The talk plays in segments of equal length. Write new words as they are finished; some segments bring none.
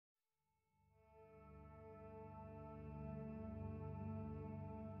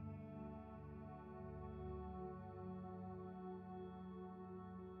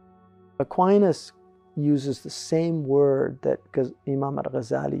Aquinas uses the same word that Imam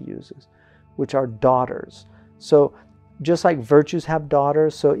al-Ghazali uses, which are daughters. So just like virtues have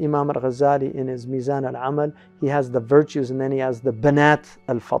daughters, so Imam al-Ghazali in his Mizan al-Amal, he has the virtues, and then he has the Banat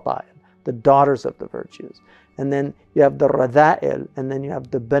al-Fada'il, the daughters of the virtues. And then you have the Rada'il, and then you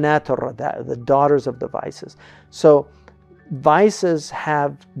have the Banat al-Rada'il, the daughters of the vices. So vices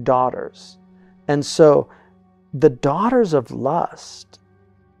have daughters. And so the daughters of lust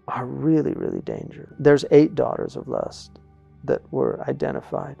are really, really dangerous. There's 8 daughters of lust that were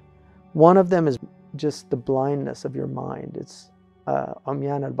identified. One of them is just the blindness of your mind. It's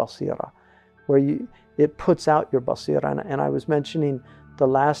Umyan al-Basira, where it puts out your basira. And I was mentioning the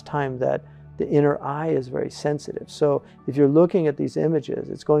last time that the inner eye is very sensitive. So if you're looking at these images,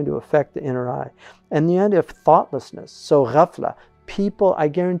 it's going to affect the inner eye. And the end of thoughtlessness, so ghafla. People, I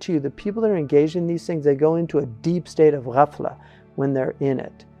guarantee you, the people that are engaged in these things, they go into a deep state of ghafla when they're in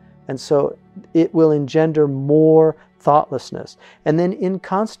it. And so it will engender more thoughtlessness. And then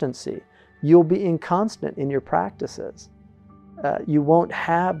inconstancy. You'll be inconstant in your practices. You won't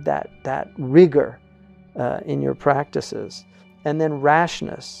have that rigor in your practices. And then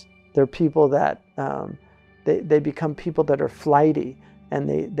rashness. They're people that, they become people that are flighty, and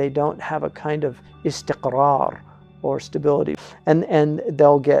they don't have a kind of istiqrar, or stability. And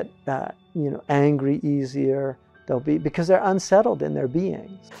they'll get angry easier. They'll be, because they're unsettled in their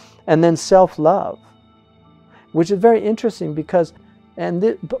beings. And then self-love, which is very interesting because,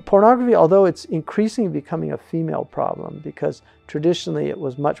 pornography, although it's increasingly becoming a female problem, because traditionally it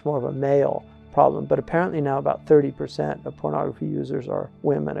was much more of a male problem, but apparently now about 30% of pornography users are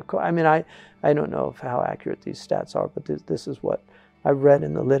women. I mean, I don't know how accurate these stats are, but this is what I've read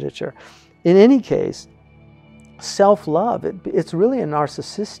in the literature. In any case, self-love, it's really a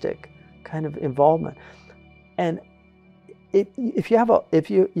narcissistic kind of involvement. And if you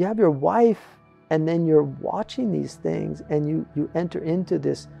have your wife, and then you're watching these things, and you enter into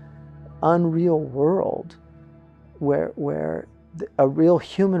this unreal world where a real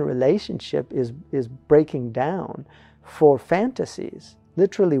human relationship is breaking down for fantasies,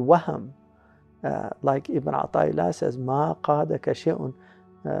 literally waham. Like Ibn Ata'illah says, "Ma qadaka shay'un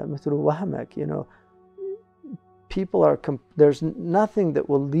mithlu wahmak." People there's nothing that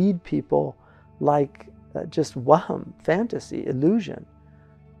will lead people like just waham, fantasy, illusion.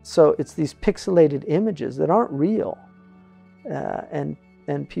 So it's these pixelated images that aren't real, and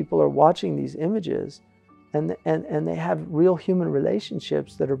people are watching these images, and they have real human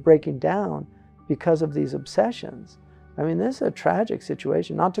relationships that are breaking down because of these obsessions. I mean, this is a tragic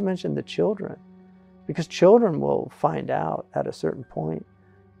situation. Not to mention the children, because children will find out at a certain point.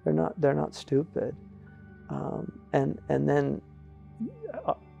 They're not stupid, and then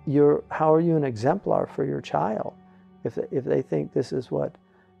how are you an exemplar for your child if they think this is what?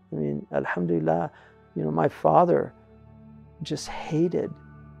 I mean, alhamdulillah, my father just hated,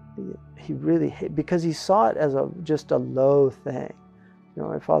 he really hated, because he saw it as just a low thing.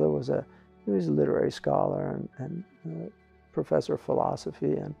 My father was a literary scholar and professor of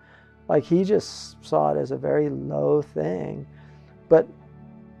philosophy, and he just saw it as a very low thing. But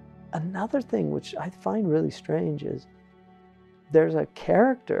another thing which I find really strange is there's a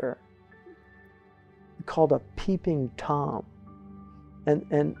character called a peeping Tom.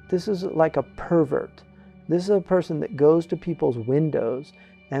 And this is like a pervert. This is a person that goes to people's windows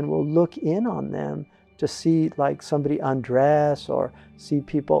and will look in on them to see somebody undress or see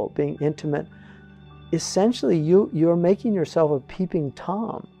people being intimate. Essentially, you're making yourself a peeping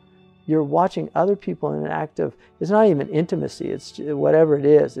Tom. You're watching other people in an act of, it's not even intimacy, it's whatever it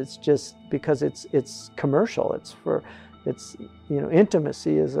is, it's just because it's commercial,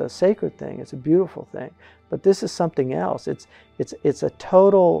 intimacy is a sacred thing, it's a beautiful thing. But this is something else. It's a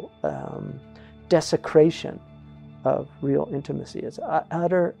total desecration of real intimacy. It's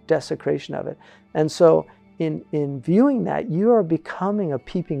utter desecration of it. And so in viewing that, you are becoming a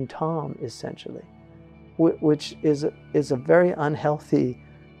peeping Tom, essentially, which is a very unhealthy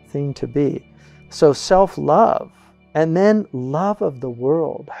thing to be. So self-love, and then love of the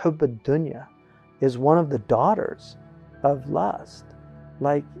world, hubb ad-dunya, is one of the daughters of lust.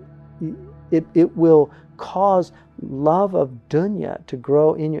 It will cause love of dunya to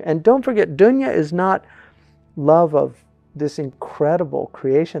grow in you. And don't forget, dunya is not love of this incredible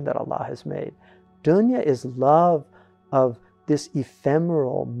creation that Allah has made. Dunya is love of this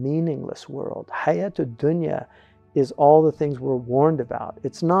ephemeral, meaningless world. Hayatud dunya is all the things we're warned about.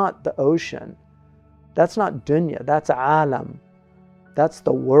 It's not the ocean. That's not dunya, that's alam. That's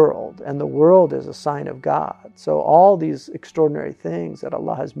the world, and the world is a sign of God. So all these extraordinary things that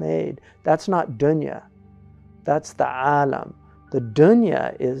Allah has made, that's not dunya. That's the alam. The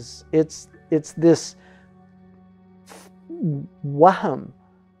dunya it's this wahm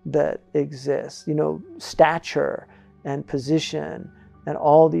that exists, stature and position and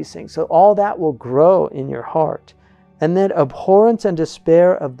all these things. So all that will grow in your heart. And then abhorrence and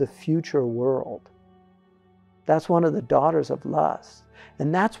despair of the future world. That's one of the daughters of lust.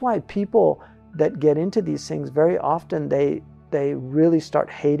 And that's why people that get into these things, very often they really start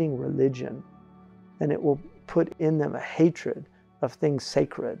hating religion. And it will put in them a hatred of things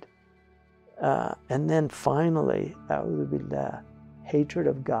sacred. And then finally, a'udhu billah, hatred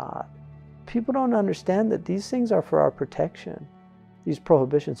of God. People don't understand that these things are for our protection. These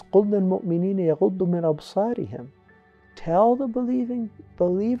prohibitions. قُلْ لِلْمُؤْمِنِينَ يَغُضُّ مِنْ أَبْصَارِهِمْ. Tell the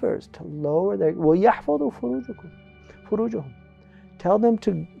believers to lower their وَيَحْفَظُوا فُرُوجَهُمْ. Tell them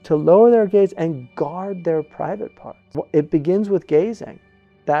to lower their gaze and guard their private parts. It begins with gazing.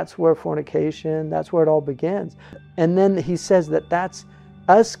 That's where fornication, that's where it all begins. And then he says that that's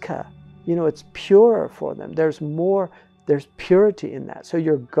azka. It's purer for them. There's purity in that. So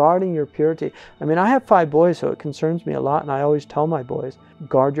you're guarding your purity. I mean, I have 5 boys, so it concerns me a lot. And I always tell my boys,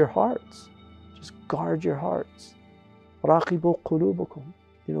 guard your hearts. Just guard your hearts. رَاقِبُوا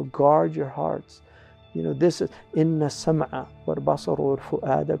قُلُوبَكُمْ. Guard your hearts. This is إِنَّ السَّمْعَ وَالْبَصَرُ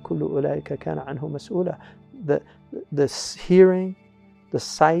وَالْفُؤَادَ كُلُّ أُولَٰئِكَ كَانَ عَنْهُ مَسْئُولًا. The hearing, the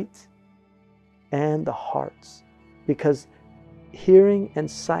sight, and the hearts. Because hearing and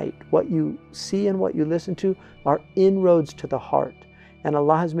sight, what you see and what you listen to, are inroads to the heart. And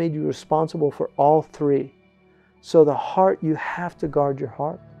Allah has made you responsible for all 3. So the heart, you have to guard your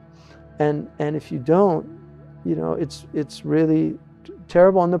heart. And if you don't, it's really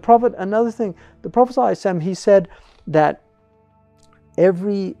terrible. And the Prophet, another thing, the Prophet ﷺ, he said that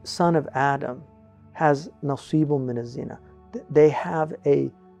every son of Adam has nasibun min az-zina. They have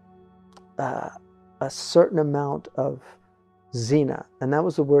a certain amount of zina, and that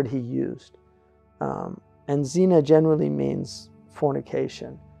was the word he used. And zina generally means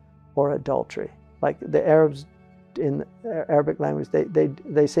fornication or adultery. Like the Arabs in the Arabic language,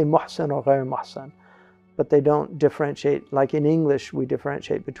 they say muhsan or ghair muhsan, but they don't differentiate. Like in English, we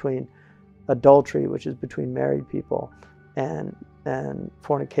differentiate between adultery, which is between married people, and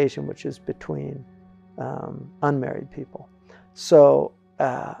fornication, which is between unmarried people. So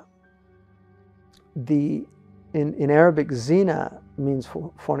in Arabic, zina means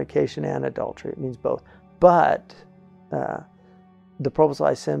fornication and adultery. It means both. But the Prophet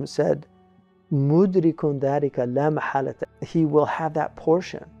ﷺ said, "Mudrikun dharika la mahalata." He will have that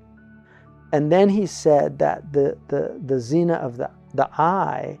portion. And then he said that the zina of the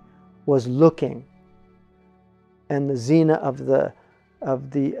eye was looking, and the zina of the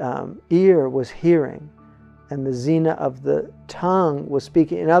ear was hearing, and the zina of the tongue was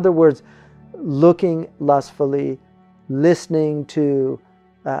speaking. In other words, looking lustfully, listening to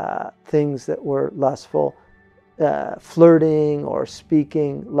things that were lustful, flirting or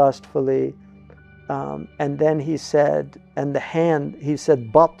speaking lustfully. And then he said, and the hand, he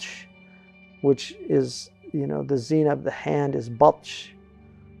said batsh, which is, the zina of the hand is batsh,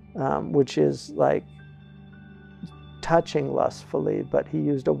 which is like touching lustfully, but he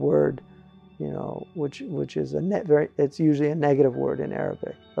used a word, which is it's usually a negative word in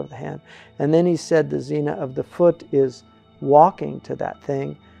Arabic, of the hand. And then he said the zina of the foot is walking to that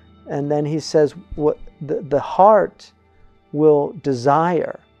thing. And then he says what the heart will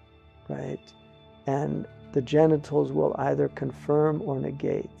desire, right? And the genitals will either confirm or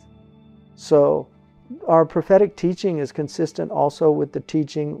negate. So our prophetic teaching is consistent also with the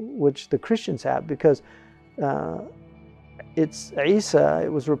teaching which the Christians have, because it's Isa,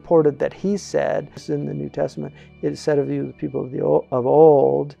 it was reported that he said, in the New Testament, it is said of you, the people of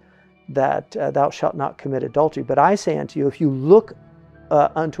old, that thou shalt not commit adultery. But I say unto you, if you look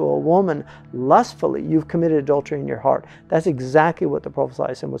unto a woman lustfully, you've committed adultery in your heart. That's exactly what the Prophet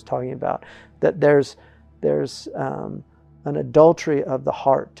ﷺ was talking about, that there's an adultery of the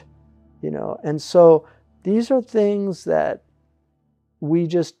heart, And so these are things that we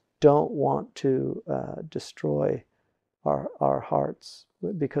just don't want to destroy our hearts,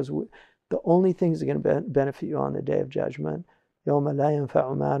 because the only things that are going to benefit you on the Day of Judgment, يَوْمَ لَا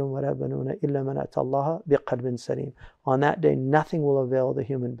يَنْفَعُ مَالٌ وَلَا بَنُونَ إِلَّا مَنْ أَتَى اللَّهَ بِقَلْبٍ سَلِيمٍ. On that day, nothing will avail the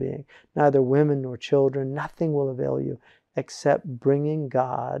human being, neither women nor children, nothing will avail you except bringing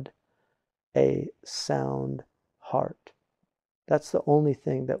God a sound heart. That's the only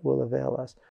thing that will avail us.